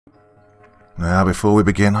Now, before we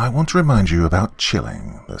begin, I want to remind you about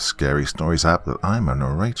Chilling, the scary stories app that I'm a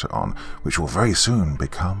narrator on, which will very soon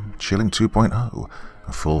become Chilling 2.0,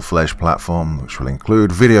 a full-fledged platform which will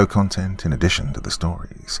include video content in addition to the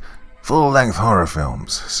stories. Full-length horror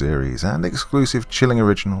films, series, and exclusive Chilling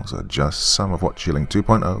originals are just some of what Chilling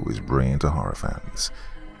 2.0 is bringing to horror fans.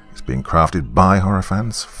 It's being crafted by horror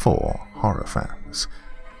fans for horror fans.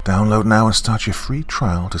 Download now and start your free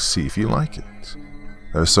trial to see if you like it.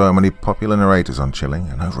 There are so many popular narrators on Chilling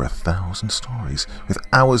and over 1,000 stories, with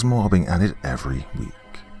hours more being added every week.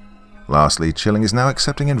 Lastly, Chilling is now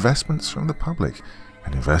accepting investments from the public,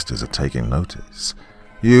 and investors are taking notice.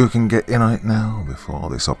 You can get in on it now before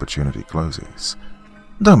this opportunity closes.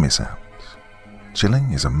 Don't miss out.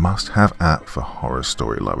 Chilling is a must-have app for horror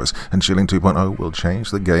story lovers, and Chilling 2.0 will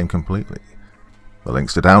change the game completely. The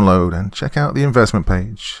links to download and check out the investment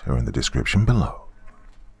page are in the description below.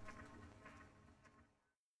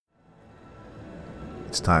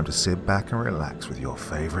 It's time to sit back and relax with your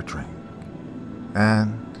favorite drink.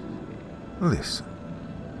 And listen.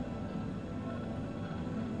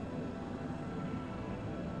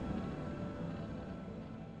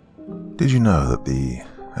 Did you know that the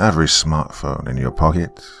average smartphone in your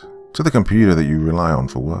pocket, to the computer that you rely on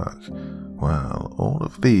for work, well, all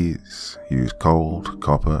of these use gold,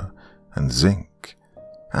 copper, and zinc,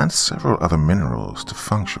 and several other minerals to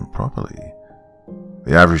function properly?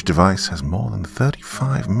 The average device has more than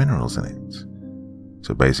 35 minerals in it.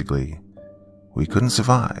 So basically, we couldn't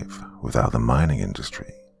survive without the mining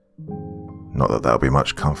industry. Not that there'll be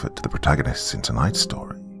much comfort to the protagonists in tonight's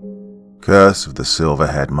story. Curse of the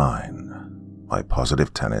Silverhead Mine by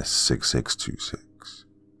Positive Tennis 6626.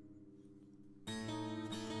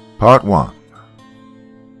 Part 1.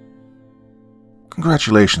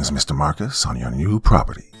 Congratulations, Mr. Marcus, on your new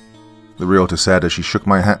property, the realtor said as she shook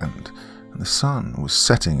my hand, and the sun was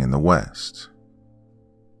setting in the west.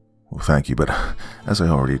 Well, thank you, but as I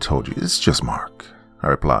already told you, it's just Mark, I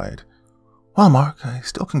replied. Well, Mark, I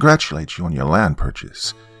still congratulate you on your land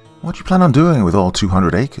purchase. What do you plan on doing with all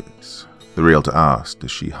 200 acres? The realtor asked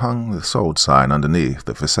as she hung the sold sign underneath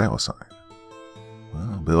the for sale sign.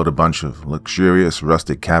 Well, build a bunch of luxurious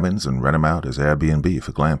rustic cabins and rent them out as Airbnb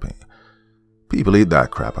for glamping. People eat that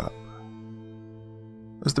crap up.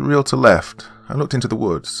 As the realtor left, I looked into the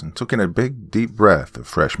woods and took in a big, deep breath of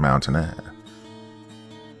fresh mountain air.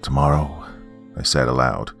 Tomorrow, I said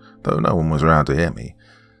aloud, though no one was around to hear me.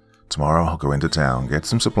 Tomorrow I'll go into town, get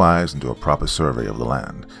some supplies, and do a proper survey of the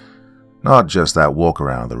land. Not just that walk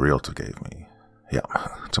around the realtor gave me. Yeah,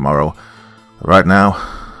 tomorrow. But right now,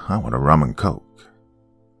 I want a rum and coke.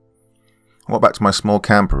 I walked back to my small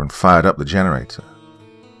camper and fired up the generator.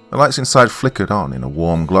 The lights inside flickered on in a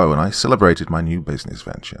warm glow, and I celebrated my new business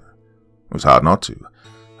venture. It was hard not to.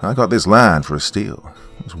 I got this land for a steal.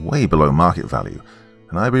 It was way below market value,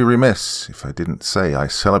 and I'd be remiss if I didn't say I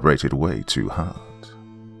celebrated way too hard.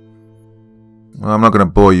 Well, I'm not going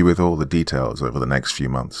to bore you with all the details over the next few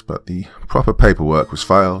months, but the proper paperwork was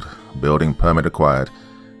filed, building permit acquired,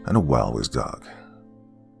 and a well was dug.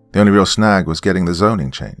 The only real snag was getting the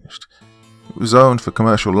zoning changed. It was zoned for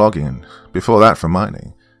commercial logging, and before that for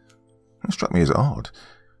mining. It struck me as odd.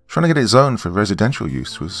 Trying to get it zoned for residential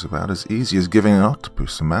use was about as easy as giving an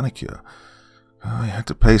octopus a manicure. I had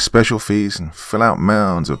to pay special fees and fill out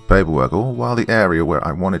mounds of paperwork, all while the area where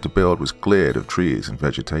I wanted to build was cleared of trees and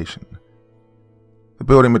vegetation. The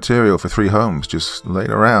building material for 3 homes just laid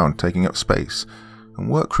around taking up space, and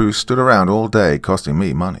work crews stood around all day costing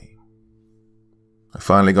me money. I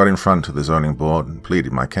finally got in front of the zoning board and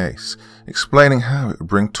pleaded my case, explaining how it would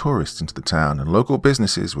bring tourists into the town and local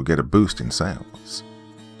businesses would get a boost in sales.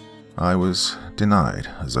 I was denied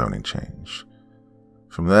a zoning change.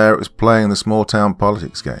 From there it was playing the small town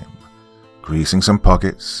politics game. Greasing some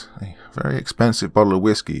pockets, a very expensive bottle of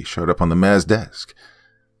whiskey showed up on the mayor's desk.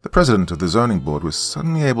 The president of the zoning board was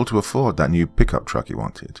suddenly able to afford that new pickup truck he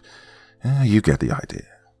wanted. You get the idea.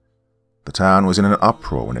 The town was in an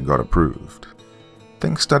uproar when it got approved.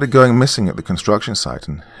 Things started going missing at the construction site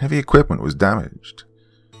and heavy equipment was damaged.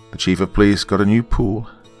 The chief of police got a new pool,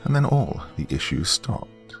 and then all the issues stopped.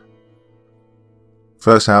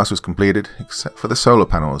 First house was completed, except for the solar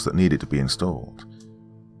panels that needed to be installed.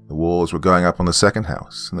 The walls were going up on the second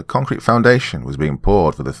house, and the concrete foundation was being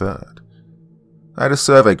poured for the third. I had a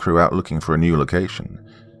survey crew out looking for a new location.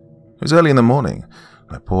 It was early in the morning,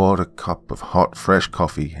 and I poured a cup of hot, fresh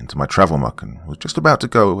coffee into my travel mug and was just about to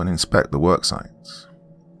go and inspect the work sites.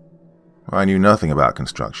 I knew nothing about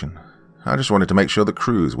construction. I just wanted to make sure the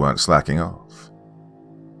crews weren't slacking off.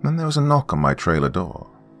 Then there was a knock on my trailer door.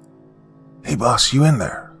 "Hey boss, you in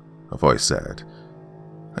there?" a voice said.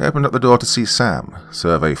 I opened up the door to see Sam,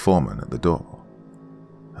 survey foreman, at the door.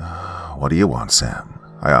 "What do you want, Sam?"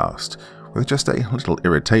 I asked, with just a little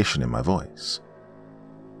irritation in my voice.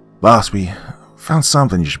 "Boss, we found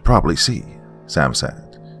something you should probably see," Sam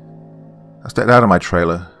said. I stepped out of my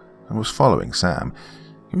trailer and was following Sam.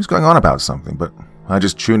 He was going on about something, but I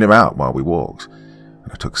just tuned him out while we walked,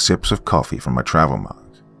 and I took sips of coffee from my travel mug.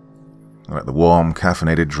 I let the warm,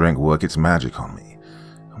 caffeinated drink work its magic on me,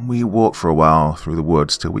 and we walked for a while through the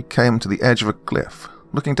woods till we came to the edge of a cliff,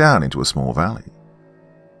 looking down into a small valley.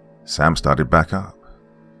 Sam started back up.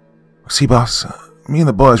 "See, boss, me and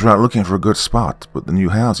the boys were out looking for a good spot to put the new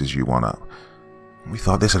houses you want up. We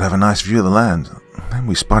thought this would have a nice view of the land, then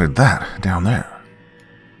we spotted that down there."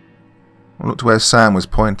 I looked where Sam was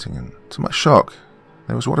pointing, and to my shock,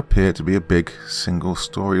 there was what appeared to be a big,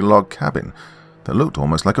 single-story log cabin that looked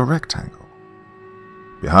almost like a rectangle.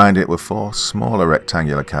 Behind it were 4 smaller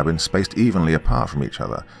rectangular cabins spaced evenly apart from each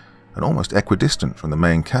other and almost equidistant from the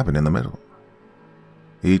main cabin in the middle.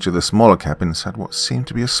 Each of the smaller cabins had what seemed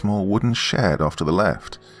to be a small wooden shed off to the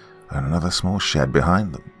left, and another small shed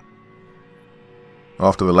behind them.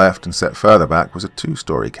 Off to the left and set further back was a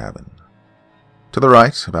 2-story cabin. To the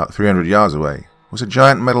right, about 300 yards away, was a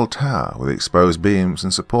giant metal tower with exposed beams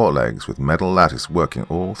and support legs with metal lattice working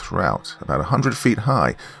all throughout, about 100 feet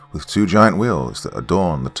high, with 2 giant wheels that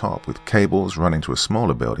adorned the top with cables running to a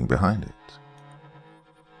smaller building behind it.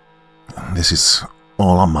 "This is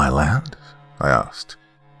all on my land?" I asked.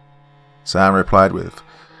 Sam replied with,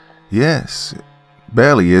 "Yes, it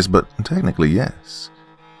barely is, but technically yes.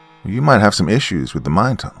 You might have some issues with the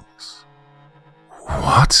mine tunnels."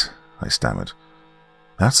 "What?" I stammered.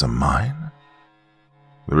 "That's a mine?"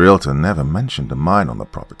 The realtor never mentioned a mine on the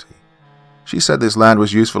property. She said this land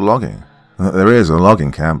was used for logging, and that there is a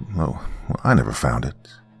logging camp, though I never found it.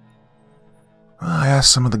 "I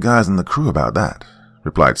asked some of the guys in the crew about that,"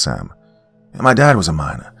 replied Sam. "My dad was a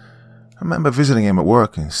miner. I remember visiting him at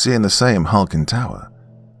work and seeing the same hulking tower.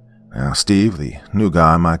 Now Steve, the new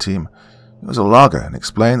guy on my team, was a logger and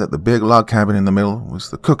explained that the big log cabin in the middle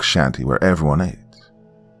was the cook's shanty where everyone ate.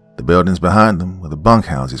 The buildings behind them were the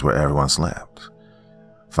bunkhouses where everyone slept.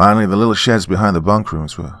 Finally, the little sheds behind the bunk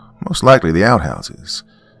rooms were most likely the outhouses.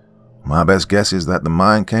 My best guess is that the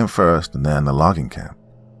mine came first and then the logging camp,"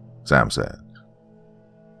 Sam said.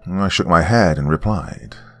 I shook my head and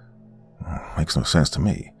replied, "Makes no sense to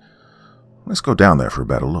me. Let's go down there for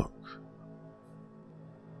a better look."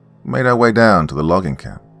 We made our way down to the logging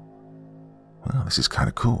camp. "Well, this is kind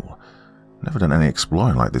of cool. Never done any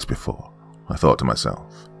exploring like this before," I thought to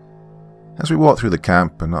myself. As we walked through the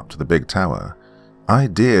camp and up to the big tower,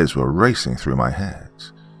 ideas were racing through my head.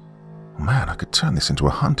 Man, I could turn this into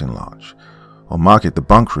a hunting lodge, or market the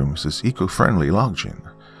bunk rooms as eco-friendly lodging.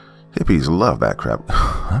 Hippies love that crap.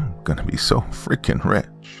 I'm gonna be so freaking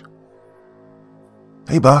rich.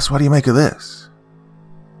 "Hey boss, what do you make of this?"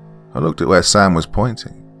 I looked at where Sam was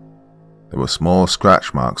pointing. There were small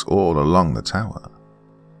scratch marks all along the tower.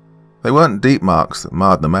 They weren't deep marks that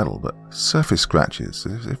marred the metal, but surface scratches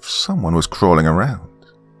as if someone was crawling around.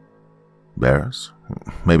 Bears?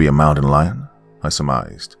 Maybe a mountain lion? I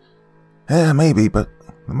surmised. "Yeah, maybe, but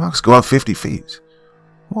the marks go up 50 feet.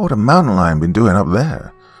 What would a mountain lion been doing up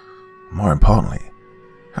there? More importantly,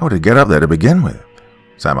 how would it get up there to begin with?"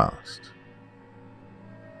 Sam asked.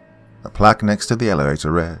 A plaque next to the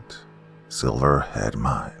elevator read, "Silverhead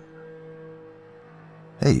Mine."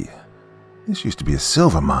 "Hey, this used to be a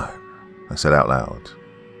silver mine," I said out loud.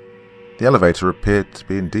 The elevator appeared to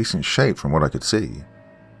be in decent shape from what I could see.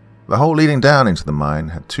 The hole leading down into the mine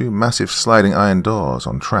had 2 massive sliding iron doors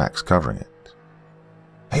on tracks covering it.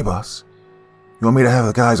 "Hey boss, you want me to have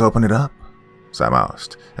the guys open it up?" Sam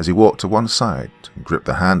asked as he walked to one side and gripped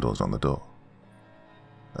the handles on the door.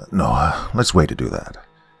 "No, let's wait to do that.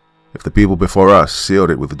 If the people before us sealed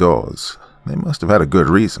it with the doors, they must have had a good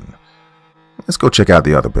reason. Let's go check out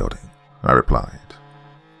the other building," I replied.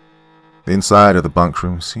 The inside of the bunk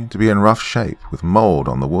room seemed to be in rough shape, with mold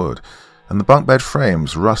on the wood, and the bunk bed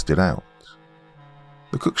frames rusted out.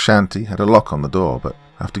 The cook shanty had a lock on the door, but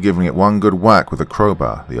after giving it one good whack with a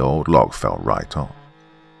crowbar, the old lock fell right off.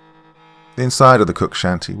 The inside of the cook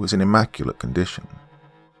shanty was in immaculate condition.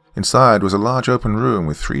 Inside was a large open room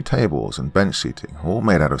with 3 tables and bench seating, all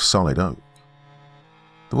made out of solid oak.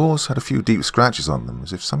 The walls had a few deep scratches on them,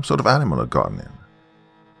 as if some sort of animal had gotten in.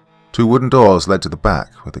 2 wooden doors led to the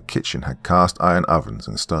back, where the kitchen had cast iron ovens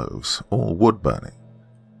and stoves, all wood burning.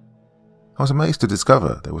 I was amazed to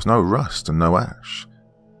discover there was no rust and no ash.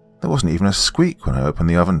 There wasn't even a squeak when I opened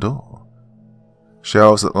the oven door.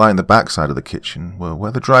 Shelves that lined the backside of the kitchen were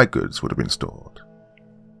where the dry goods would have been stored.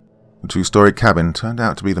 The 2-story cabin turned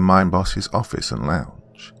out to be the mine boss's office and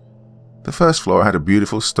lounge. The first floor had a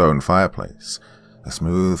beautiful stone fireplace, A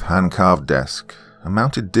smooth, hand-carved desk, a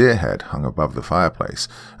mounted deer head hung above the fireplace,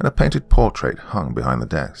 and a painted portrait hung behind the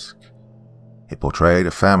desk. It portrayed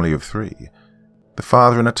a family of 3. The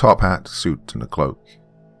father in a top hat, suit, and a cloak.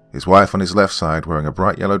 His wife on his left side wearing a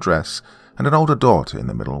bright yellow dress, and an older daughter in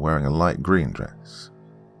the middle wearing a light green dress.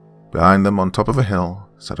 Behind them, on top of a hill,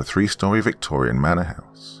 sat a 3-story Victorian manor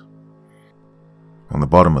house. On the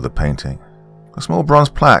bottom of the painting, a small bronze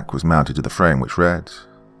plaque was mounted to the frame which read,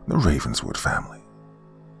 "The Ravenswood Family."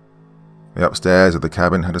 The upstairs of the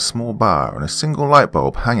cabin had a small bar and a single light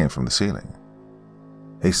bulb hanging from the ceiling.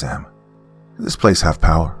 "Hey Sam, does this place have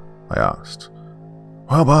power?" I asked.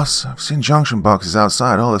 "Well, boss, I've seen junction boxes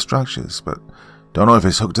outside all the structures, but don't know if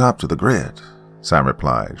it's hooked up to the grid," Sam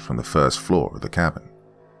replied from the first floor of the cabin.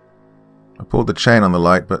 I pulled the chain on the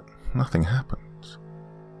light, but nothing happened.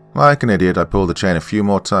 Like an idiot, I pulled the chain a few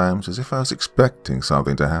more times, as if I was expecting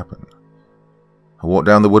something to happen. I walked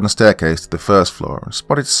down the wooden staircase to the first floor and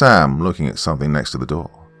spotted Sam looking at something next to the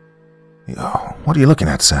door. "Yo, what are you looking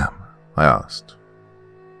at, Sam?" I asked.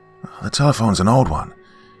 "The telephone's an old one.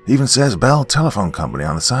 It even says Bell Telephone Company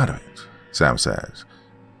on the side of it," Sam said.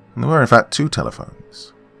 And there were in fact 2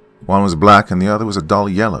 telephones. One was black and the other was a dull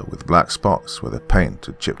yellow with black spots where the paint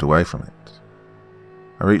had chipped away from it.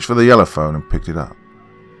 I reached for the yellow phone and picked it up.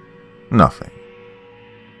 Nothing.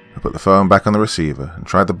 I put the phone back on the receiver and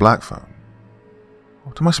tried the black phone.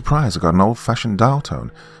 To my surprise, I got an old-fashioned dial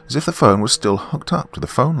tone, as if the phone was still hooked up to the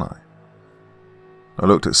phone line. I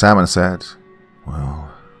looked at Sam and said, "Well,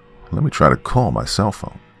 let me try to call my cell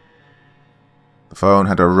phone." The phone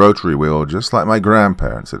had a rotary wheel just like my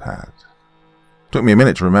grandparents had had. It took me a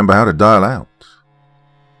minute to remember how to dial out.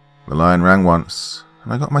 The line rang once,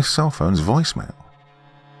 and I got my cell phone's voicemail.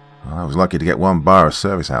 I was lucky to get 1 bar of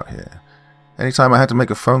service out here. Anytime I had to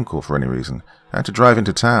make a phone call for any reason, I had to drive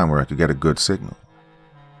into town where I could get a good signal.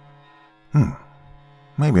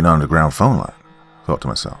 Maybe an underground phone line, I thought to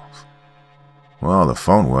myself. Well, the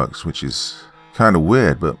phone works, which is kind of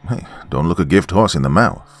weird, but hey, don't look a gift horse in the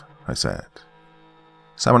mouth, I said.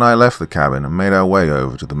 Sam and I left the cabin and made our way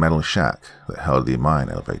over to the metal shack that held the mine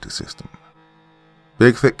elevator system.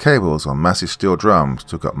 Big thick cables on massive steel drums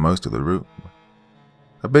took up most of the room.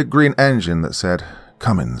 A big green engine that said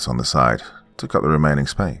Cummins on the side took up the remaining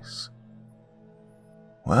space.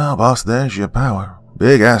 "Well, boss, there's your power.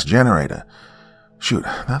 Big-ass generator. Shoot,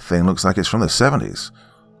 that thing looks like it's from the 70s.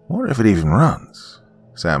 Wonder if it even runs,"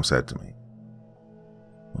 Sam said to me.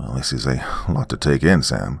 "Well, this is a lot to take in,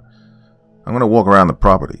 Sam. I'm going to walk around the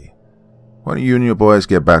property. Why don't you and your boys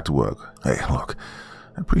get back to work?" "Hey, look,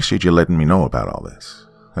 I appreciate you letting me know about all this,"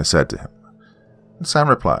 I said to him. And Sam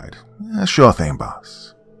replied, "Yeah, sure thing,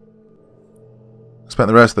 boss." I spent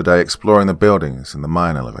the rest of the day exploring the buildings and the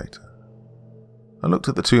mine elevator. I looked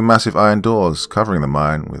at the 2 massive iron doors covering the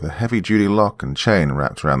mine with a heavy-duty lock and chain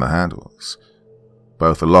wrapped around the handles.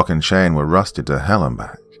 Both the lock and chain were rusted to hell and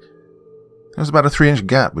back. There was about a 3-inch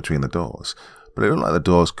gap between the doors, but it looked like the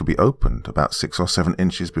doors could be opened about 6 or 7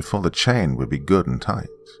 inches before the chain would be good and tight.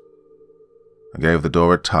 I gave the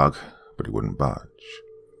door a tug, but it wouldn't budge.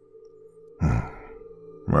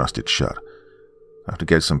 Rusted shut. I have to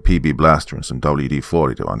get some PB blaster and some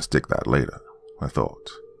WD-40 to unstick that later, I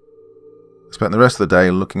thought. I spent the rest of the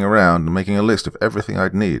day looking around and making a list of everything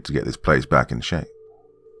I'd need to get this place back in shape.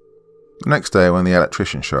 The next day, when the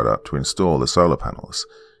electrician showed up to install the solar panels,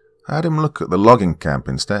 I had him look at the logging camp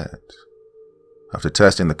instead. After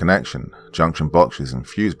testing the connection, junction boxes and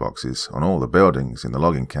fuse boxes on all the buildings in the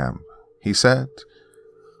logging camp, he said,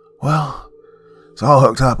 "Well, it's all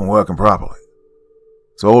hooked up and working properly.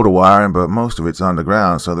 It's older wiring, but most of it's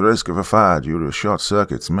underground, so the risk of a fire due to a short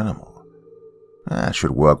circuit's minimal. That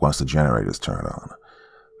should work once the generator's turned on.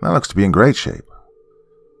 That looks to be in great shape.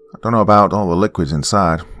 I don't know about all the liquids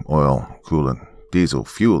inside, oil, coolant, diesel,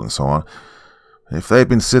 fuel, and so on. If they've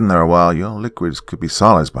been sitting there a while, your liquids could be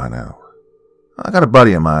solids by now. I got a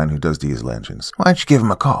buddy of mine who does diesel engines. Why don't you give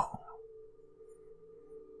him a call?"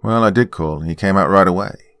 Well, I did call, and he came out right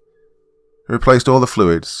away. He replaced all the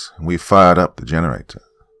fluids, and we fired up the generator.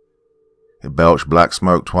 It belched black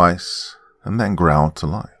smoke twice, and then growled to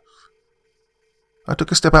life. I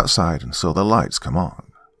took a step outside and saw the lights come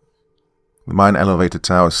on. The mine elevator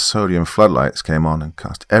tower's sodium floodlights came on and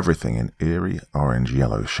cast everything in eerie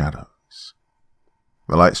orange-yellow shadows.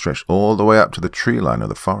 The light stretched all the way up to the tree line of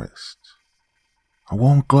the forest. A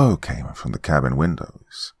warm glow came from the cabin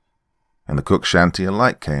windows. In the cook shanty, a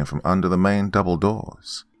light came from under the main double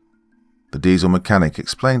doors. The diesel mechanic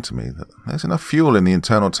explained to me that there's enough fuel in the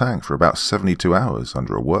internal tank for about 72 hours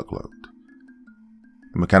under a workload.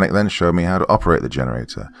 The mechanic then showed me how to operate the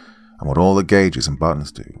generator and what all the gauges and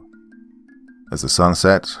buttons do. As the sun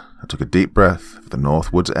set, I took a deep breath of the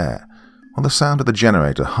north woods air while the sound of the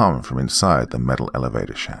generator hummed from inside the metal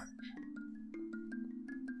elevator shack.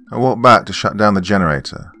 I walked back to shut down the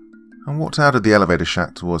generator and walked out of the elevator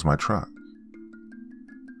shack towards my truck.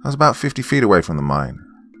 I was about 50 feet away from the mine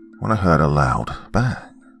when I heard a loud bang.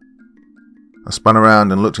 I spun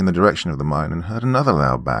around and looked in the direction of the mine and heard another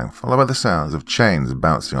loud bang, followed by the sounds of chains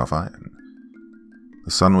bouncing off iron.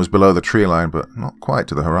 The sun was below the tree line, but not quite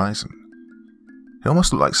to the horizon. It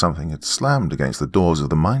almost looked like something had slammed against the doors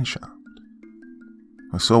of the mine shaft.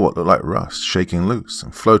 I saw what looked like rust shaking loose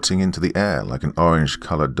and floating into the air like an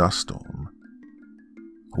orange-colored dust storm.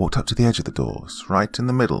 I walked up to the edge of the doors, right in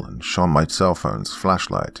the middle, and shone my cell phone's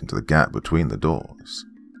flashlight into the gap between the doors.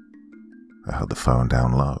 I held the phone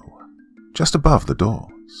down low, just above the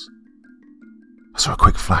doors. I saw a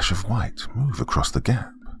quick flash of white move across the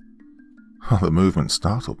gap. The movement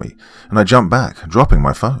startled me, and I jumped back, dropping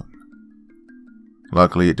my phone.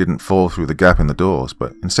 Luckily, it didn't fall through the gap in the doors,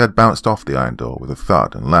 but instead bounced off the iron door with a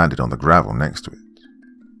thud and landed on the gravel next to it.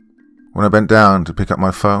 When I bent down to pick up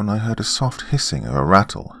my phone, I heard a soft hissing of a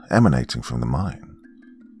rattle emanating from the mine.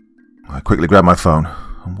 I quickly grabbed my phone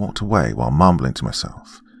and walked away while mumbling to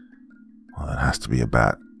myself, "Well, that has to be a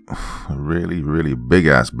bat. A really, really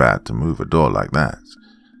big-ass bat to move a door like that.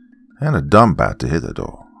 And a dumb bat to hit the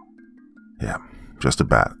door. Yeah, just a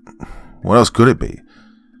bat. What else could it be?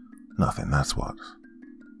 Nothing, that's what.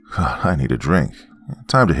 God, I need a drink.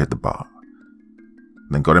 Time to hit the bar."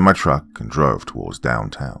 Then got in my truck and drove towards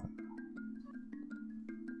downtown.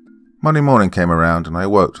 Monday morning came around and I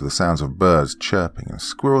awoke to the sounds of birds chirping and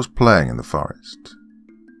squirrels playing in the forest.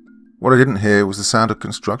 What I didn't hear was the sound of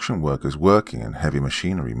construction workers working and heavy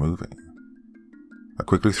machinery moving. I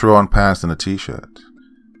quickly threw on pants and a t-shirt.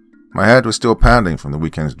 My head was still pounding from the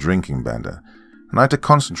weekend's drinking bender, and I had to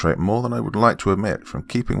concentrate more than I would like to admit from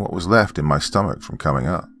keeping what was left in my stomach from coming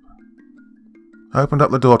up. I opened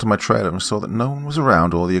up the door to my trailer and saw that no one was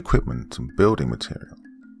around all the equipment and building material.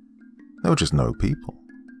 There were just no people.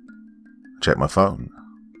 I checked my phone.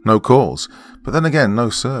 No calls, but then again no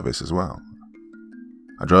service as well.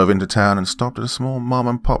 I drove into town and stopped at a small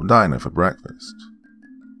mom-and-pop diner for breakfast.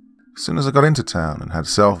 As soon as I got into town and had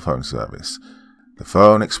cell phone service, the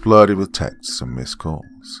phone exploded with texts and missed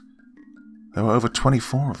calls. There were over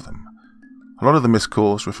 24 of them. A lot of the missed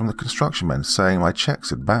calls were from the construction men saying my checks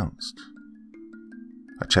had bounced.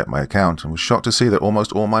 I checked my account and was shocked to see that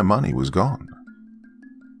almost all my money was gone.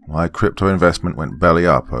 My crypto investment went belly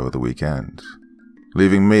up over the weekend,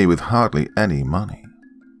 leaving me with hardly any money.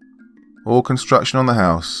 All construction on the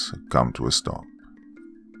house had come to a stop.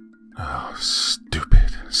 Oh,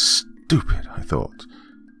 stupid, stupid, I thought.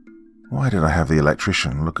 Why did I have the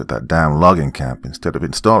electrician look at that damn logging camp instead of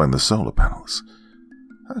installing the solar panels?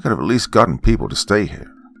 I could have at least gotten people to stay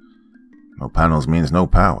here. No panels means no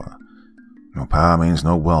power. No power means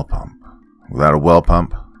no well pump. Without a well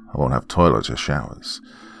pump, I won't have toilets or showers.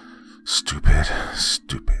 Stupid,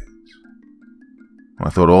 stupid. I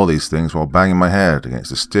thought all these things while banging my head against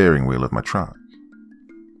the steering wheel of my truck.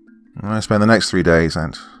 I spent the next 3 days,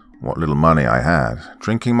 and what little money I had,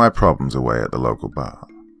 drinking my problems away at the local bar.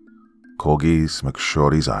 Corgie's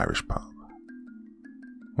McShorty's Irish Pub.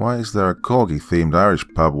 Why is there a Corgi-themed Irish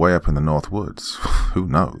pub way up in the North Woods? Who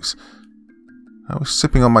knows? I was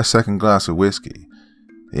sipping on my second glass of whiskey.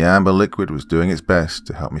 The amber liquid was doing its best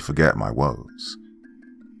to help me forget my woes.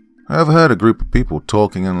 I overheard a group of people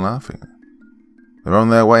talking and laughing. They were on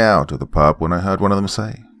their way out of the pub when I heard one of them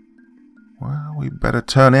say, "Well, we better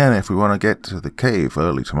turn in if we want to get to the cave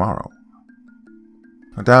early tomorrow."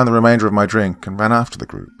 I downed the remainder of my drink and ran after the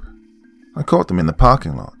group. I caught them in the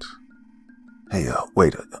parking lot. "Hey,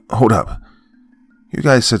 wait, hold up. You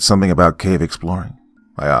guys said something about cave exploring?"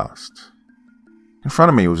 I asked. In front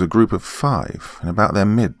of me was a group of 5 in about their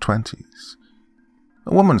mid-20s.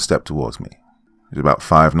 A woman stepped towards me. She was about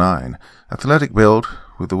 5'9", athletic build,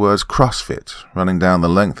 with the words CrossFit running down the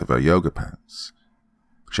length of her yoga pants.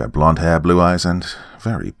 She had blonde hair, blue eyes, and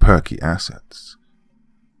very perky assets.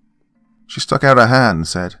 She stuck out her hand and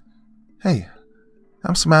said, "Hey,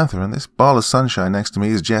 I'm Samantha, and this ball of sunshine next to me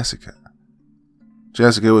is Jessica."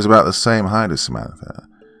 Jessica was about the same height as Samantha.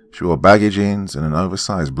 She wore baggy jeans and an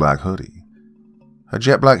oversized black hoodie. Her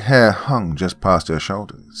jet black hair hung just past her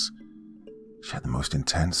shoulders. She had the most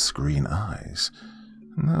intense green eyes,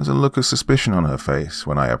 and there was a look of suspicion on her face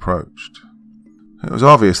when I approached. It was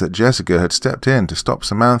obvious that Jessica had stepped in to stop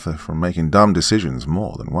Samantha from making dumb decisions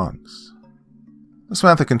more than once.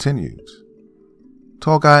 Samantha continued.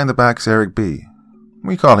 "Tall guy in the back's Eric B.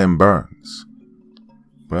 We call him Burns."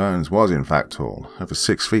 Burns was in fact tall, over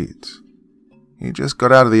 6 feet. He just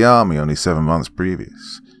got out of the army only 7 months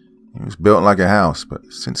previous. He was built like a house, but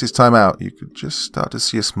since his time out, you could just start to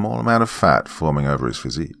see a small amount of fat forming over his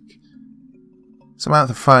physique.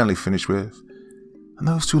 Samantha finally finished with, and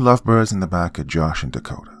those two lovebirds in the back are Josh and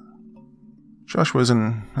Dakota. Josh was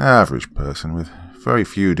an average person with very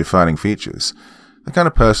few defining features, the kind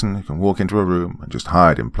of person who can walk into a room and just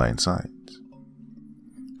hide in plain sight.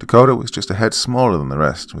 Dakota was just a head smaller than the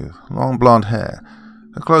rest, with long blonde hair.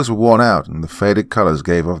 Her clothes were worn out, and the faded colors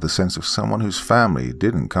gave off the sense of someone whose family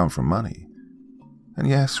didn't come from money. And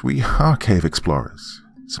yes, we are cave explorers,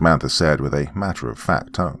 Samantha said with a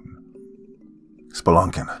matter-of-fact tone.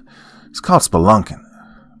 Spelunking. It's called spelunking,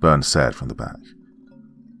 Burns said from the back.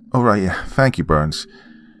 Oh, right, yeah, thank you, Burns.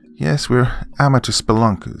 Yes, we're amateur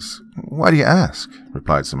spelunkers. Why do you ask?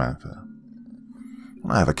 Replied Samantha.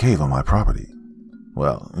 I have a cave on my property.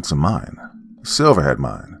 Well, it's a mine. A Silverhead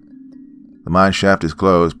mine. The mine shaft is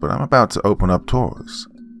closed, but I'm about to open up tours.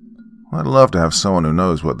 I'd love to have someone who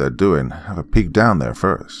knows what they're doing have a peek down there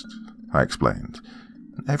first, I explained.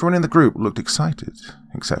 Everyone in the group looked excited,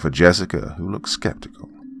 except for Jessica, who looked skeptical.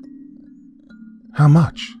 How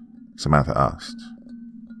much? Samantha asked.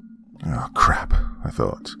 Oh, crap, I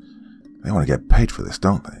thought. They want to get paid for this,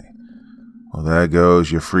 don't they? Well, there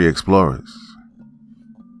goes your free explorers.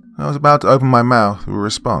 I was about to open my mouth with a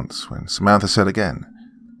response when Samantha said again,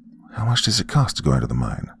 How much does it cost to go into the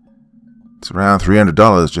mine? It's around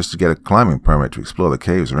 $300 just to get a climbing permit to explore the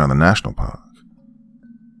caves around the national park.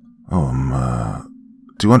 Oh,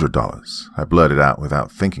 $200, I blurted out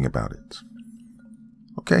without thinking about it.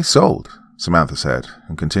 Okay, sold, Samantha said,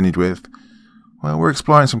 and continued with, Well, we're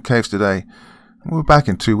exploring some caves today, and we're back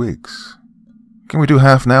in 2 weeks. Can we do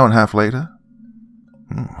half now and half later?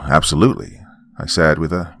 Absolutely, I said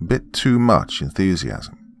with a bit too much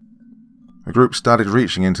enthusiasm. The group started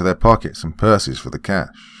reaching into their pockets and purses for the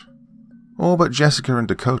cash. All but Jessica and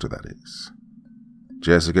Dakota, that is.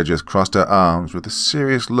 Jessica just crossed her arms with a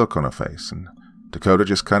serious look on her face, and Dakota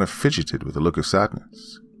just kind of fidgeted with a look of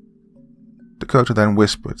sadness. Dakota then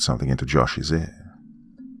whispered something into Josh's ear.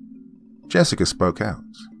 Jessica spoke out.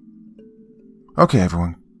 Okay,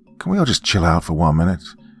 everyone, can we all just chill out for 1 minute?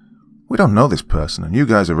 We don't know this person, and you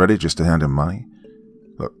guys are ready just to hand him money.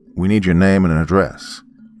 Look, we need your name and an address.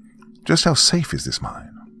 Just how safe is this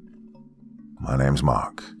mine? My name's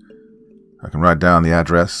Mark. I can write down the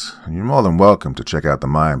address, and you're more than welcome to check out the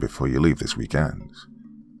mine before you leave this weekend.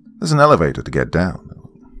 There's an elevator to get down.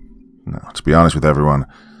 Now, to be honest with everyone,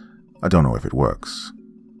 I don't know if it works.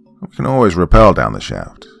 We can always rappel down the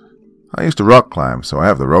shaft. I used to rock climb, so I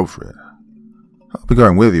have the rope for it. I'll be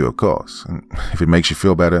going with you, of course, and if it makes you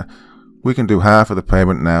feel better, we can do half of the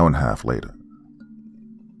payment now and half later.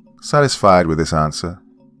 Satisfied with this answer,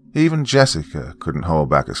 even Jessica couldn't hold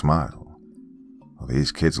back a smile. Well,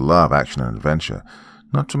 these kids love action and adventure,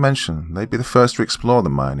 not to mention they'd be the first to explore the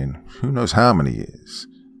mine in who knows how many years.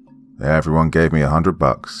 Everyone gave me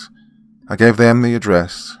 $100. I gave them the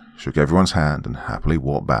address, shook everyone's hand, and happily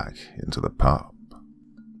walked back into the pub.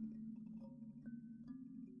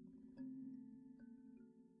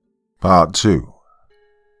 Part 2.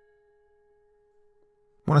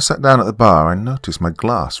 When I sat down at the bar, I noticed my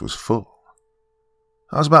glass was full.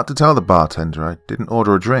 I was about to tell the bartender I didn't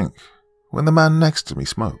order a drink when the man next to me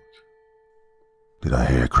smoked. Did I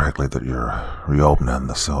hear correctly that you're reopening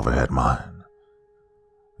the Silverhead mine?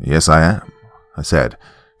 Yes, I am, I said,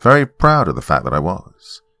 very proud of the fact that I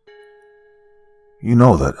was. You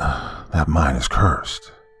know that mine is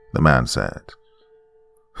cursed, the man said.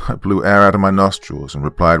 I blew air out of my nostrils and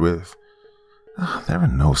replied with, There are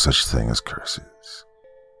no such thing as curses.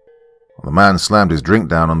 Well, the man slammed his drink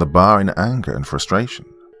down on the bar in anger and frustration.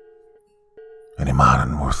 Any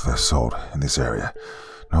mining worth their salt in this area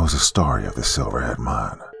knows the story of the Silverhead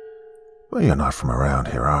mine. But you're not from around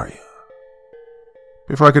here, are you?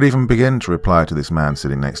 Before I could even begin to reply to this man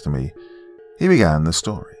sitting next to me, he began the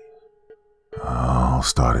story. All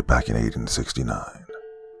started back in 1869.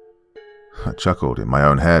 I chuckled in my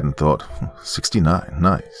own head and thought, 69,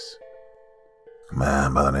 nice. A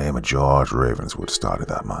man by the name of George Ravenswood started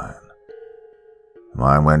that mine. The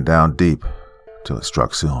mine went down deep till it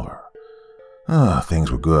struck silver.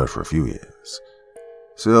 Things were good for a few years.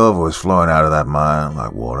 Silver was flowing out of that mine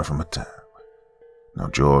like water from a tap. Now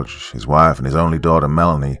George, his wife, and his only daughter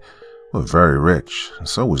Melanie were very rich, and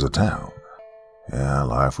so was the town. Yeah,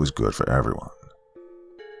 life was good for everyone.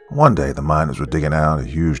 One day the miners were digging out a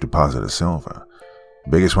huge deposit of silver,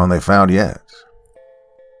 the biggest one they found yet.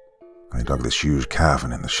 They dug this huge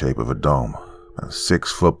cavern in the shape of a dome, about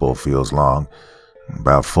 6 football fields long, and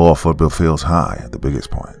about 4 football fields high at the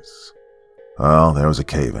biggest points. Well, there was a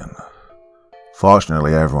cave-in.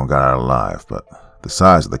 Fortunately, everyone got out alive, but The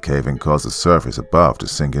size of the cave-in caused the surface above to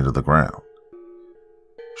sink into the ground.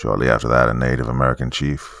 Shortly after that, a Native American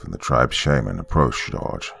chief and the tribe's shaman approached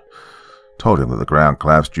George, told him that the ground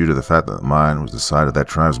collapsed due to the fact that the mine was the site of that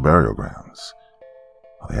tribe's burial grounds.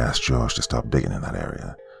 They asked George to stop digging in that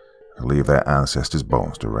area and leave their ancestors'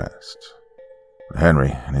 bones to rest. But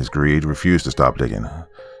Henry, in his greed, refused to stop digging,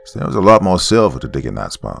 so there was a lot more silver to dig in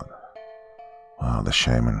that spot. Well, the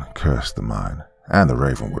shaman cursed the mine and the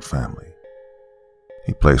Ravenwood family.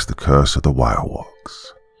 He placed the curse of the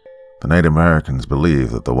Wirewalks. The Native Americans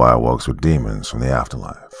believed that the Wirewalks were demons from the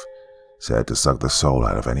afterlife, said to suck the soul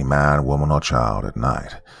out of any man, woman, or child at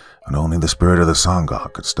night, and only the spirit of the sun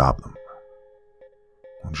god could stop them.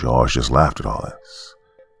 George just laughed at all this.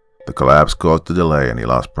 The collapse caused a delay and he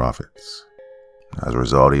lost profits. As a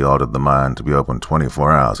result, he ordered the mine to be open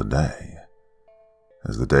 24 hours a day.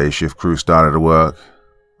 As the day shift crew started to work,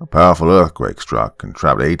 a powerful earthquake struck and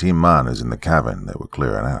trapped 18 miners in the cavern they were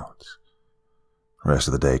clearing out. The rest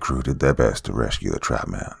of the day crew did their best to rescue the trapped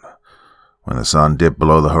men. When the sun dipped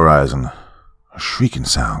below the horizon, a shrieking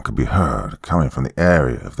sound could be heard coming from the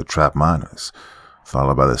area of the trapped miners,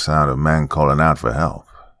 followed by the sound of men calling out for help,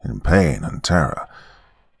 in pain and terror.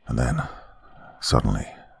 And then, suddenly,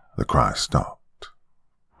 the cries stopped.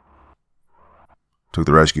 It took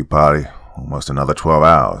the rescue party almost another 12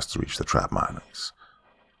 hours to reach the trapped miners.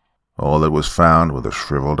 All that was found were the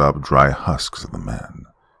shriveled-up, dry husks of the men.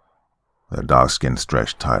 Their dark skin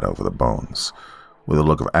stretched tight over the bones, with a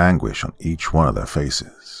look of anguish on each one of their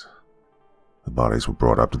faces. The bodies were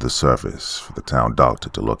brought up to the surface for the town doctor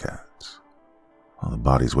to look at. Well, the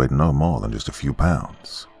bodies weighed no more than just a few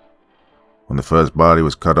pounds. When the first body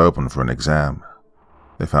was cut open for an exam,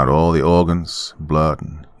 they found all the organs, blood,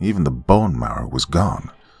 and even the bone marrow was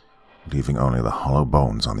gone, leaving only the hollow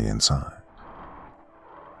bones on the inside.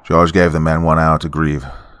 George gave the men 1 hour to grieve,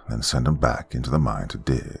 then sent them back into the mine to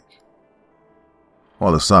dig.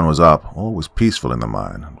 While the sun was up, all was peaceful in the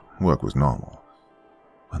mine, and work was normal.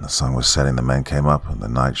 When the sun was setting, the men came up and the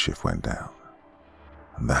night shift went down.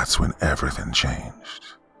 And that's when everything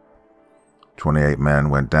changed. 28 men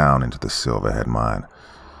went down into the Silverhead mine,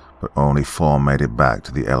 but only 4 made it back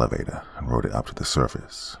to the elevator and rode it up to the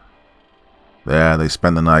surface. There they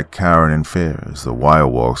spent the night cowering in fear as the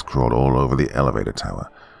Wirewalks crawled all over the elevator tower,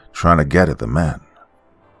 trying to get at the men.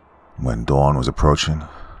 When dawn was approaching,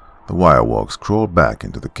 the Wirewalks crawled back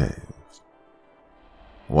into the cave.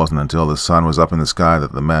 It wasn't until the sun was up in the sky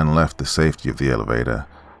that the men left the safety of the elevator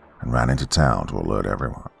and ran into town to alert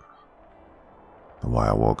everyone. The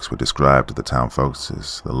Wirewalks were described to the town folks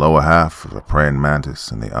as the lower half of a praying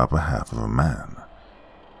mantis and the upper half of a man.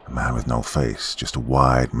 A man with no face, just a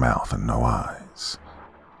wide mouth and no eyes.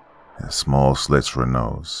 He had small slits for a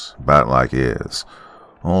nose, bat-like ears,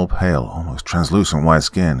 all pale, almost translucent white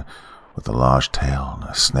skin, with a large tail and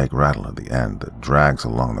a snake rattle at the end that drags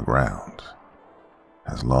along the ground.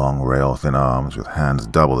 He has long, rail-thin arms with hands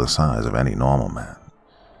double the size of any normal man.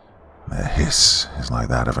 Their hiss is like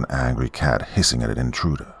that of an angry cat hissing at an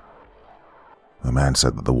intruder. The man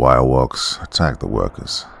said that the Wirewalks attacked the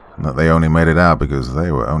workers, and that they only made it out because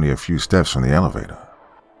they were only a few steps from the elevator.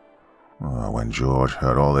 Well, when George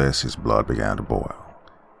heard all this, his blood began to boil.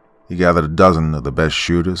 He gathered a dozen of the best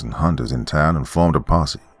shooters and hunters in town and formed a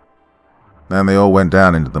posse. Then they all went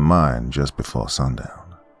down into the mine just before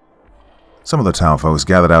sundown. Some of the town folks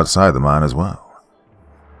gathered outside the mine as well.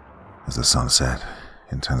 As the sun set,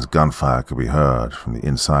 intense gunfire could be heard from the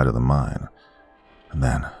inside of the mine, and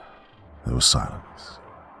then there was silence.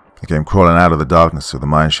 They came crawling out of the darkness of the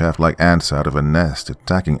mine shaft like ants out of a nest,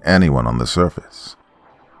 attacking anyone on the surface.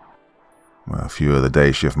 Well, a few of the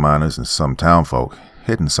day shift miners and some townfolk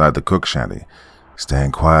hid inside the cook shanty,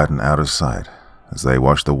 staying quiet and out of sight as they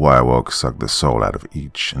watched the Wirewalks suck the soul out of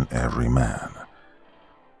each and every man.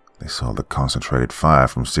 They saw the concentrated fire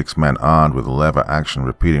from 6 men armed with lever-action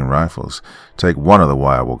repeating rifles take one of the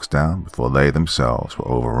Wirewalks down before they themselves were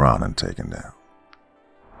overrun and taken down.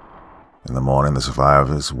 In the morning, the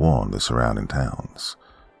survivors warned the surrounding towns.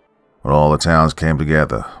 But all the towns came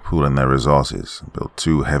together, pooling their resources, and built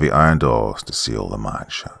 2 heavy iron doors to seal the mine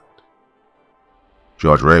shut.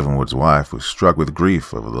 George Ravenwood's wife was struck with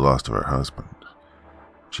grief over the loss of her husband.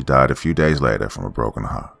 She died a few days later from a broken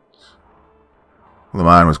heart. The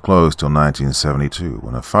mine was closed till 1972,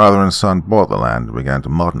 when her father and son bought the land and began to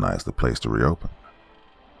modernize the place to reopen.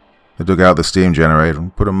 They took out the steam generator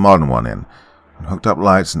and put a modern one in, and hooked up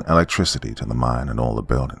lights and electricity to the mine and all the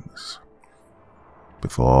buildings.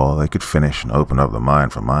 Before they could finish and open up the mine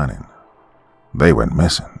for mining, they went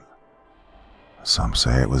missing. Some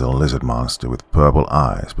say it was a lizard monster with purple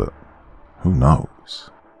eyes, but who knows?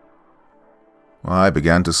 I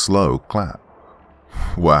began to slow clap.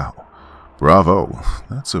 Wow, bravo,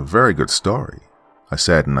 that's a very good story, I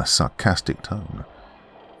said in a sarcastic tone.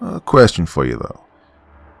 A question for you, though.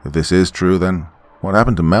 If this is true, then what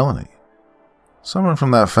happened to Melanie? Someone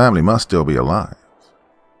from that family must still be alive.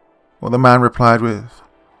 Well, the man replied with,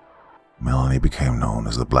 Melanie became known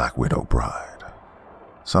as the Black Widow Bride.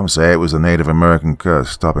 Some say it was the Native American curse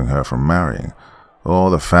stopping her from marrying, or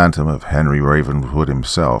the phantom of Henry Ravenwood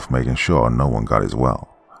himself making sure no one got his wealth.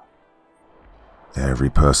 Every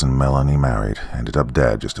person Melanie married ended up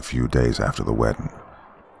dead just a few days after the wedding.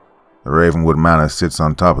 The Ravenwood Manor sits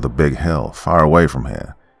on top of the big hill, far away from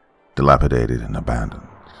here, dilapidated and abandoned.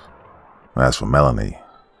 As for Melanie,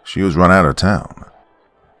 she was run out of town.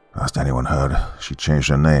 Last anyone heard, she changed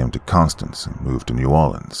her name to Constance and moved to New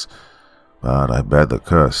Orleans, but I bet the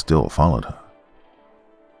curse still followed her.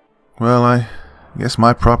 Well, I guess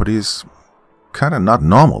my property is kinda not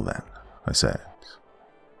normal then, I said.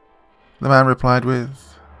 The man replied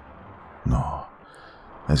with, No,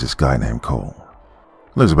 there's this guy named Cole.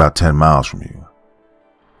 Lives about 10 miles from you.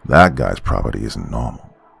 That guy's property isn't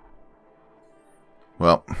normal.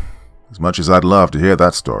 Well, as much as I'd love to hear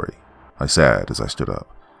that story, I said as I stood up,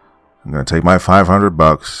 I'm going to take my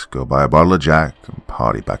 $500, go buy a bottle of Jack, and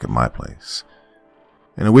party back at my place.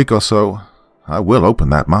 In a week or so, I will open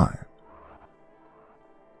that mine.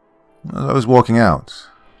 As I was walking out,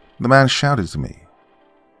 the man shouted to me,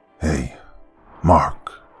 Hey,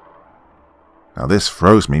 Mark. Now this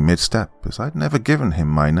froze me mid-step, as I'd never given him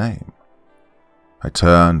my name. I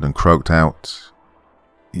turned and croaked out,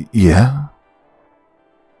 Yeah?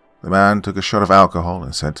 The man took a shot of alcohol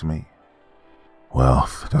and said to me,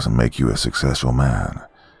 Wealth doesn't make you a successful man.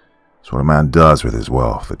 It's what a man does with his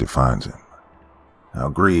wealth that defines him. Now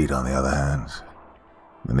greed, on the other hand,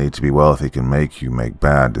 the need to be wealthy can make you make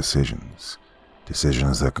bad decisions.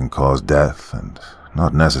 Decisions that can cause death and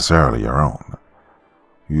not necessarily your own.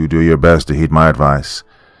 You do your best to heed my advice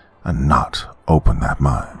and not open that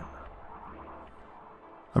mine.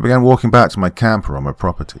 I began walking back to my camper on my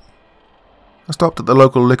property. I stopped at the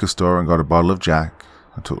local liquor store and got a bottle of Jack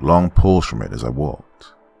and took long pulls from it as I walked.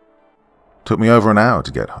 It took me over an hour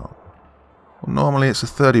to get home. Well, normally it's a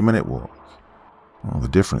 30-minute walk. Well, the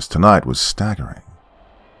difference tonight was staggering.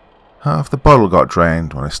 Half the bottle got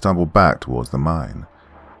drained when I stumbled back towards the mine.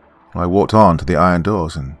 I walked on to the iron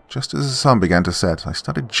doors, and just as the sun began to set, I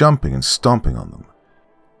started jumping and stomping on them.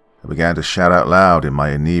 I began to shout out loud in my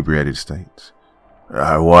inebriated state.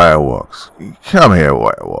 Wirewalks. Come here,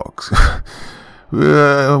 Wirewalks.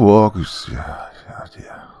 Walks. Yeah.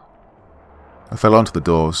 I fell onto the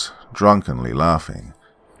doors, drunkenly laughing,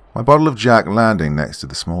 my bottle of Jack landing next to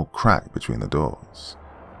the small crack between the doors.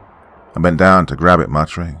 I bent down to grab it,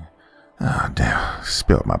 muttering, Damn,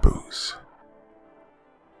 spilled my booze.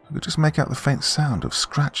 I could just make out the faint sound of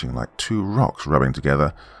scratching like two rocks rubbing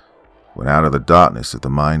together, when out of the darkness of the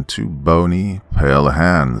mine 2 bony, pale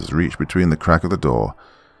hands reached between the crack of the door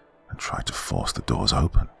and tried to force the doors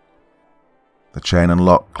open. The chain and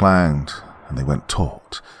lock clanged, and they went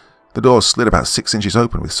taut. The doors slid about 6 inches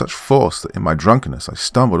open with such force that in my drunkenness I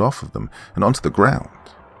stumbled off of them and onto the ground.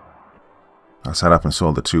 I sat up and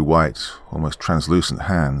saw the 2 white, almost translucent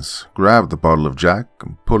hands grab the bottle of Jack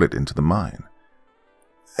and pull it into the mine.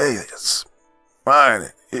 Hey, it's mine.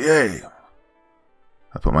 Hey.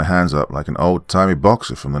 I put my hands up like an old-timey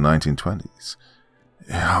boxer from the 1920s.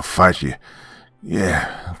 Yeah, I'll fight you.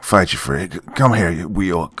 Yeah, I'll fight you for it. Come here, you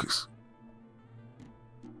Wirewalks.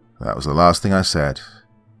 That was the last thing I said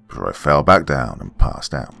before I fell back down and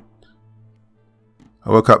passed out.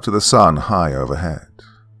 I woke up to the sun high overhead.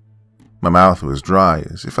 My mouth was dry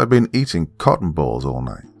as if I'd been eating cotton balls all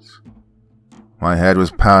night. My head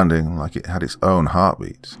was pounding like it had its own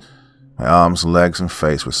heartbeat. My arms, legs, and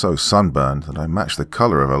face were so sunburned that I matched the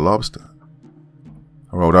color of a lobster.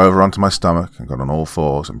 I rolled over onto my stomach and got on all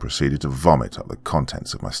fours and proceeded to vomit up the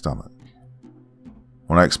contents of my stomach.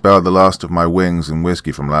 When I expelled the last of my wings and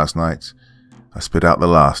whiskey from last night, I spit out the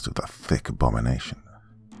last of that thick abomination.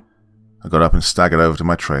 I got up and staggered over to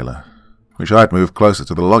my trailer, which I had moved closer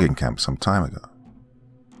to the logging camp some time ago.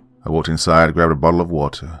 I walked inside, grabbed a bottle of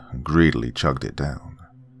water, and greedily chugged it down.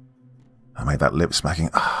 I made that lip-smacking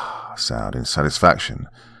sound in satisfaction,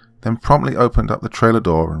 then promptly opened up the trailer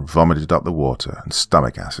door and vomited up the water and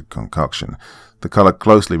stomach acid concoction, the color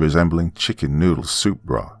closely resembling chicken noodle soup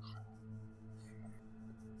broth.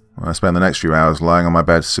 I spent the next few hours lying on my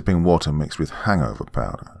bed sipping water mixed with hangover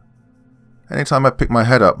powder. Anytime I picked my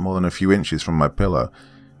head up more than a few inches from my pillow,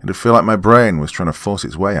 it would feel like my brain was trying to force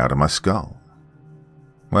its way out of my skull.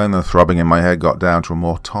 When the throbbing in my head got down to a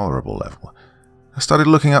more tolerable level, I started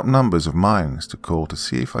looking up numbers of mines to call to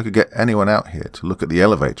see if I could get anyone out here to look at the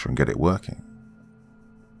elevator and get it working.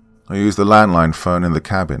 I used the landline phone in the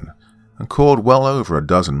cabin and called well over a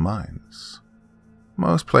dozen mines.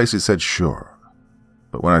 Most places said sure,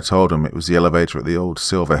 but when I told them it was the elevator at the old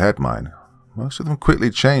Silverhead mine, most of them quickly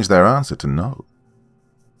changed their answer to no.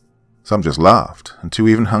 Some just laughed, and 2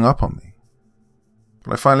 even hung up on me.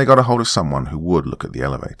 But I finally got a hold of someone who would look at the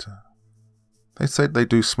elevator. They said they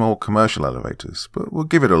do small commercial elevators, but would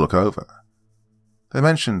give it a look over. They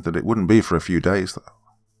mentioned that it wouldn't be for a few days, though.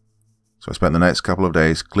 So I spent the next couple of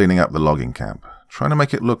days cleaning up the logging camp, trying to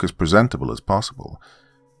make it look as presentable as possible,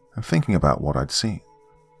 and thinking about what I'd seen.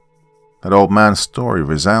 That old man's story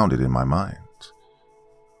resounded in my mind,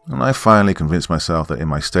 and I finally convinced myself that in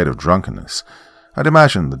my state of drunkenness, I'd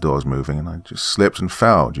imagined the doors moving and I just slipped and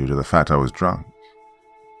fell due to the fact I was drunk.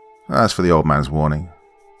 As for the old man's warning,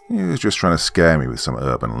 he was just trying to scare me with some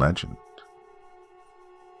urban legend.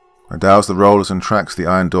 I doused the rollers and tracks the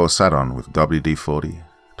iron door sat on with WD-40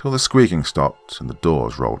 till the squeaking stopped and the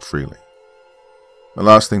doors rolled freely. The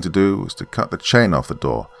last thing to do was to cut the chain off the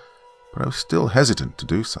door, but I was still hesitant to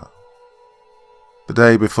do so. The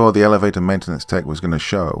day before the elevator maintenance tech was going to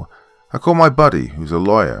show, I called my buddy, who's a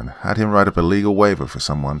lawyer, and had him write up a legal waiver for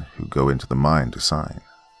someone who'd go into the mine to sign.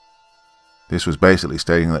 This was basically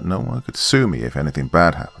stating that no one could sue me if anything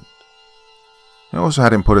bad happened. I also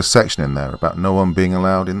had him put a section in there about no one being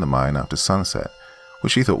allowed in the mine after sunset,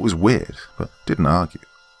 which he thought was weird, but didn't argue.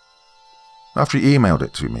 After he emailed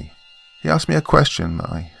it to me, he asked me a question that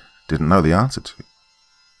I didn't know the answer to.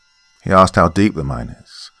 He asked how deep the mine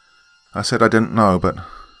is. I said I didn't know, but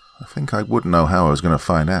I think I would know how I was going to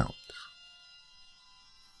find out.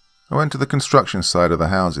 I went to the construction site of the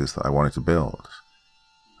houses that I wanted to build.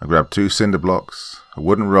 I grabbed 2 cinder blocks, a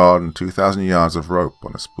wooden rod, and 2,000 yards of rope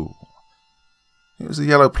on a spool. It was the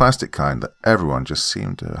yellow plastic kind that everyone just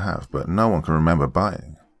seemed to have, but no one can remember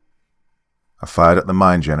buying. I fired at the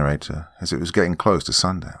mine generator as it was getting close to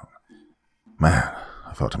sundown. Man,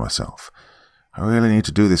 I thought to myself, I really need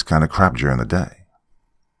to do this kind of crap during the day.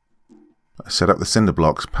 I set up the cinder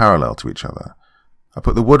blocks parallel to each other. I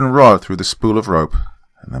put the wooden rod through the spool of rope,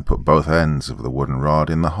 and then put both ends of the wooden rod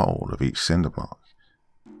in the hole of each cinder block.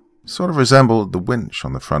 It sort of resembled the winch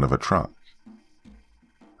on the front of a truck.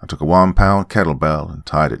 I took a 1-pound kettlebell and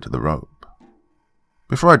tied it to the rope.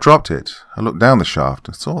 Before I dropped it, I looked down the shaft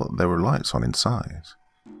and saw that there were lights on inside.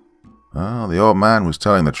 Well, the old man was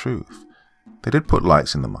telling the truth. They did put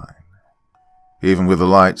lights in the mine. Even with the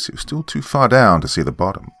lights, it was still too far down to see the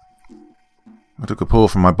bottom. I took a pull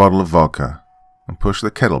from my bottle of vodka and pushed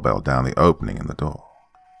the kettlebell down the opening in the door.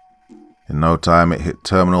 In no time it hit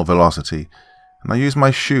terminal velocity, and I used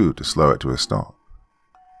my shoe to slow it to a stop.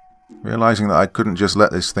 Realizing that I couldn't just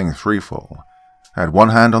let this thing freefall, I had one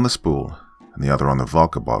hand on the spool and the other on the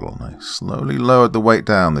vodka bottle, and I slowly lowered the weight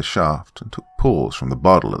down the shaft and took pulls from the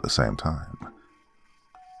bottle at the same time.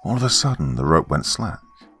 All of a sudden, the rope went slack.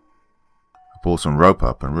 I pulled some rope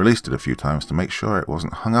up and released it a few times to make sure it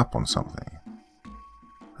wasn't hung up on something.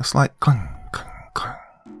 A slight clang, clang, clang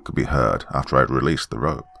could be heard after I'd released the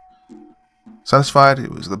rope. Satisfied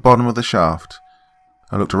it was the bottom of the shaft,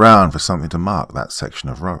 I looked around for something to mark that section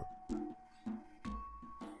of rope.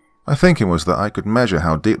 My thinking was that I could measure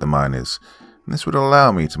how deep the mine is, and this would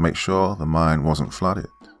allow me to make sure the mine wasn't flooded.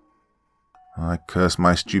 I cursed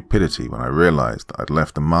my stupidity when I realized that I'd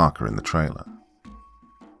left the marker in the trailer.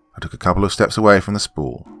 I took a couple of steps away from the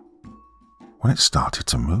spool, when it started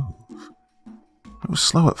to move. It was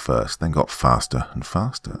slow at first, then got faster and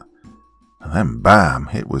faster. And then bam,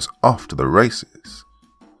 it was off to the races.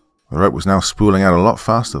 The rope was now spooling out a lot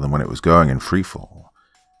faster than when it was going in freefall.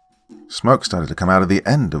 Smoke started to come out of the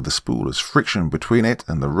end of the spool as friction between it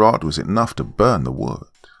and the rod was enough to burn the wood.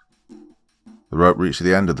 The rope reached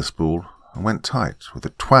the end of the spool and went tight with a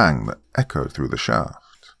twang that echoed through the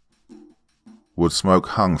shaft. Wood smoke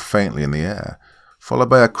hung faintly in the air, followed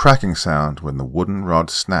by a cracking sound when the wooden rod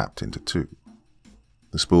snapped into 2.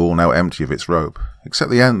 The spool, now empty of its rope,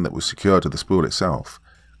 except the end that was secured to the spool itself,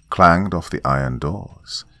 clanged off the iron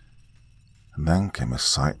doors. And then came a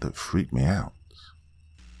sight that freaked me out.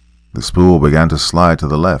 The spool began to slide to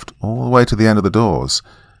the left, all the way to the end of the doors,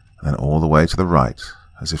 and then all the way to the right,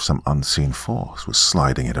 as if some unseen force was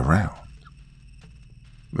sliding it around.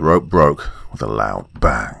 The rope broke with a loud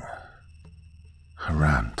bang. I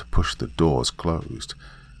ran to push the doors closed.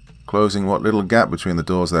 Closing what little gap between the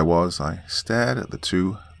doors there was, I stared at the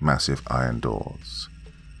 2 massive iron doors.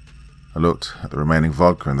 I looked at the remaining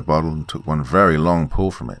vodka in the bottle and took one very long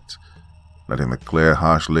pull from it, letting the clear,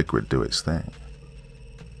 harsh liquid do its thing.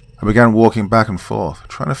 I began walking back and forth,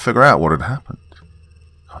 trying to figure out what had happened.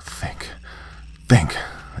 "God, think,"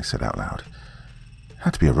 I said out loud. "It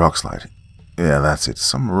had to be a rock slide. Yeah, that's it.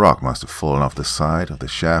 Some rock must have fallen off the side of the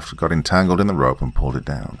shaft, got entangled in the rope and pulled it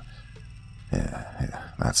down.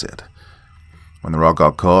 Yeah, that's it. When the rock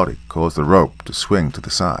got caught, it caused the rope to swing to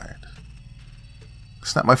the side.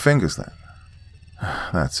 Snap my fingers then.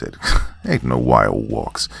 That's it. Ain't no wild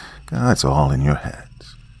walks. It's all in your head,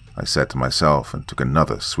 I said to myself and took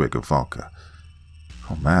another swig of vodka.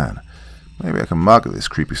 Oh man, maybe I can market this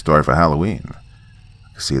creepy story for Halloween.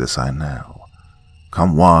 I can see the sign now.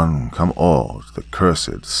 Come one, come all to the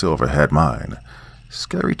cursed Silverhead Mine.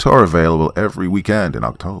 Scary tour available every weekend in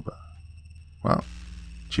October. Well,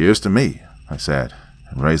 cheers to me, I said,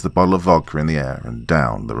 and raised the bottle of vodka in the air and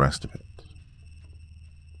downed the rest of it.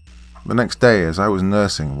 The next day, as I was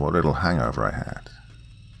nursing what little hangover I had,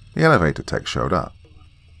 the elevator tech showed up.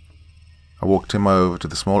 I walked him over to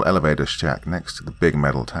the small elevator shack next to the big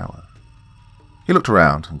metal tower. He looked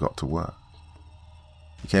around and got to work.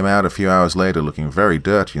 He came out a few hours later looking very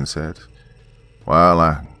dirty and said, "Well,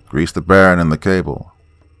 I greased the bearing and the cable.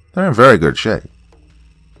 They're in very good shape.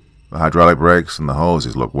 The hydraulic brakes and the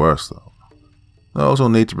hoses look worse, though. Those will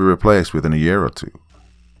need to be replaced within a year or two."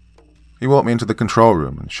 He walked me into the control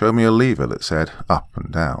room and showed me a lever that said up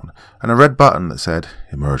and down, and a red button that said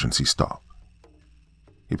emergency stop.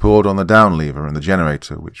 He pulled on the down lever and the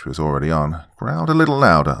generator, which was already on, growled a little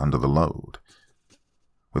louder under the load.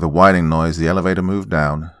 With a whining noise, the elevator moved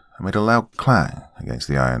down and made a loud clang against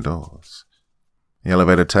the iron doors. The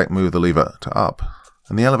elevator tech moved the lever to up,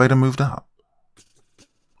 and the elevator moved up.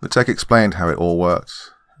 The tech explained how it all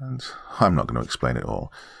worked, and I'm not going to explain it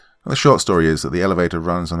all. The short story is that the elevator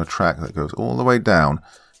runs on a track that goes all the way down,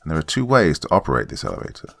 and there are two ways to operate this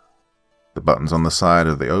elevator. The buttons on the side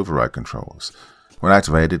of the override controls. When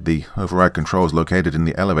activated, the override controls located in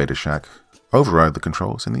the elevator shack override the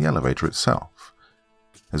controls in the elevator itself.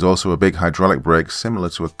 There's also a big hydraulic brake similar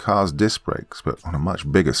to a car's disc brakes, but on a much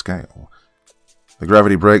bigger scale. The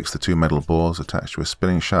gravity brakes the two metal balls attached to a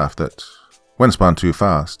spinning shaft that, when spun too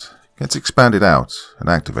fast, gets expanded out and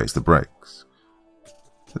activates the brakes.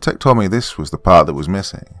 The tech told me this was the part that was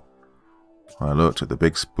missing. When I looked at the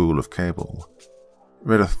big spool of cable, it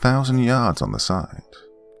read 1,000 yards on the side.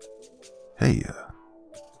 Hey,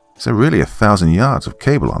 is there really 1,000 yards of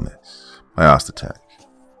cable on this? I asked the tech.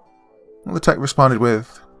 Well, the tech responded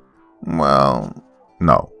with, well,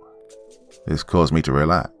 no. This caused me to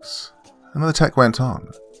relax. And the tech went on.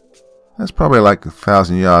 There's probably like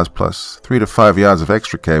 1,000 yards plus 3 to 5 yards of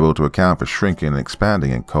extra cable to account for shrinking and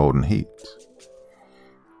expanding in cold and heat.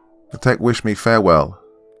 The tech wished me farewell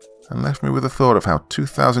and left me with the thought of how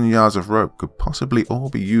 2,000 yards of rope could possibly all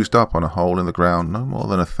be used up on a hole in the ground no more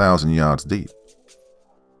than 1,000 yards deep.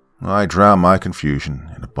 I drowned my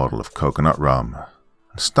confusion in a bottle of coconut rum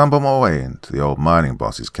and stumbled my way into the old mining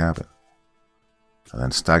boss's cabin. I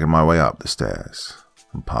then staggered my way up the stairs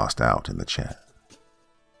and passed out in the chair.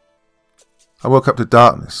 I woke up to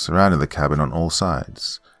darkness surrounding the cabin on all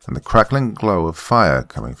sides and the crackling glow of fire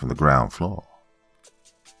coming from the ground floor.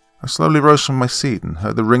 I slowly rose from my seat and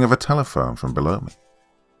heard the ring of a telephone from below me.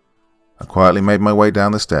 I quietly made my way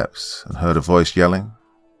down the steps and heard a voice yelling,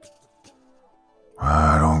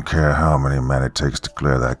 "I don't care how many men it takes to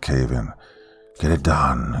clear that cave in. Get it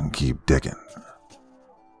done and keep digging."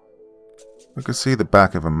 I could see the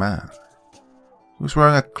back of a man. He was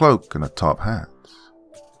wearing a cloak and a top hat.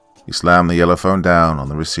 He slammed the yellow phone down on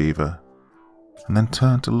the receiver and then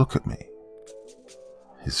turned to look at me.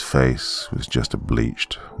 His face was just a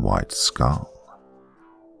bleached white skull.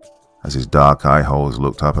 As his dark eye holes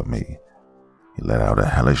looked up at me, he let out a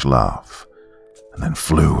hellish laugh and then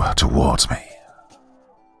flew towards me.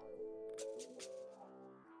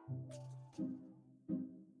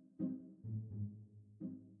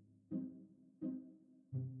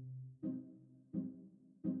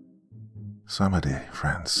 So, my dear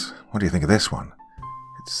friends, what do you think of this one?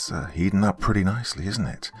 It's heating up pretty nicely, isn't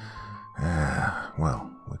it?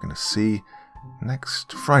 Well, we're going to see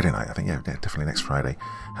next Friday night, I think, yeah, definitely next Friday,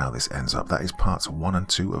 how this ends up. That is parts 1 and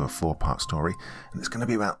 2 of a 4-part story, and it's going to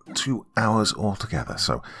be about 2 hours altogether,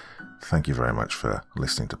 so thank you very much for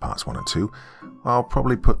listening to parts 1 and 2. I'll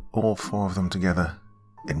probably put all 4 of them together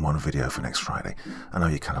in one video for next Friday. I know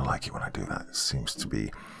you kind of like it when I do that. It seems to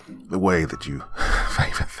be the way that you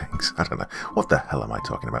favour things. I don't know. What the hell am I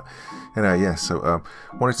talking about? Yeah, so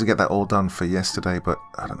wanted to get that all done for yesterday, but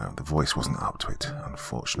I don't know, the voice wasn't up to it,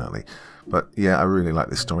 unfortunately. But yeah, I really like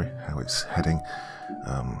this story, how it's heading.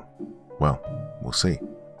 Well, we'll see.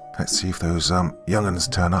 Let's see if those young'uns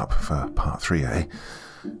turn up for part 3, eh?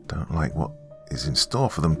 Don't like what is in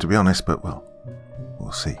store for them, to be honest, but well,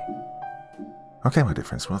 we'll see. Okay, my dear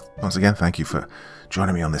friends, well, once again, thank you for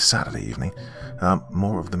joining me on this Saturday evening.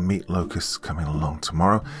 More of the meat locusts coming along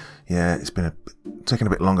tomorrow. Yeah, it's been taking a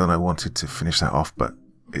bit longer than I wanted to finish that off, but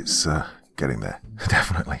it's getting there,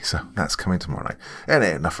 definitely. So that's coming tomorrow night.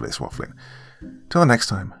 Anyway, enough of this waffling. Till the next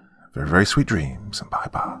time, very, very sweet dreams, and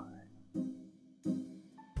bye-bye.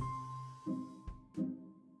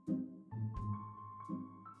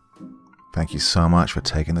 Thank you so much for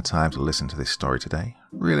taking the time to listen to this story today.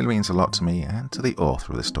 Really means a lot to me and to the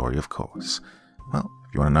author of the story, of course. Well,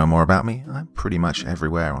 if you want to know more about me, I'm pretty much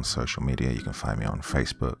everywhere on social media. You can find me on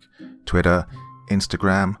Facebook, Twitter,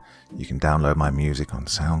 Instagram. You can download my music on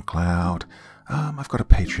SoundCloud. I've got a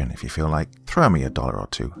Patreon if you feel like. Throw me $1 or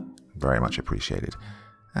 $2. Very much appreciated.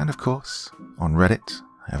 And of course, on Reddit,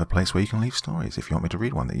 I have a place where you can leave stories if you want me to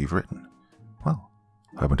read one that you've written. Well,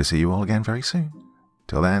 hoping to see you all again very soon.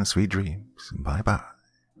 Till then, sweet dreams, and bye-bye.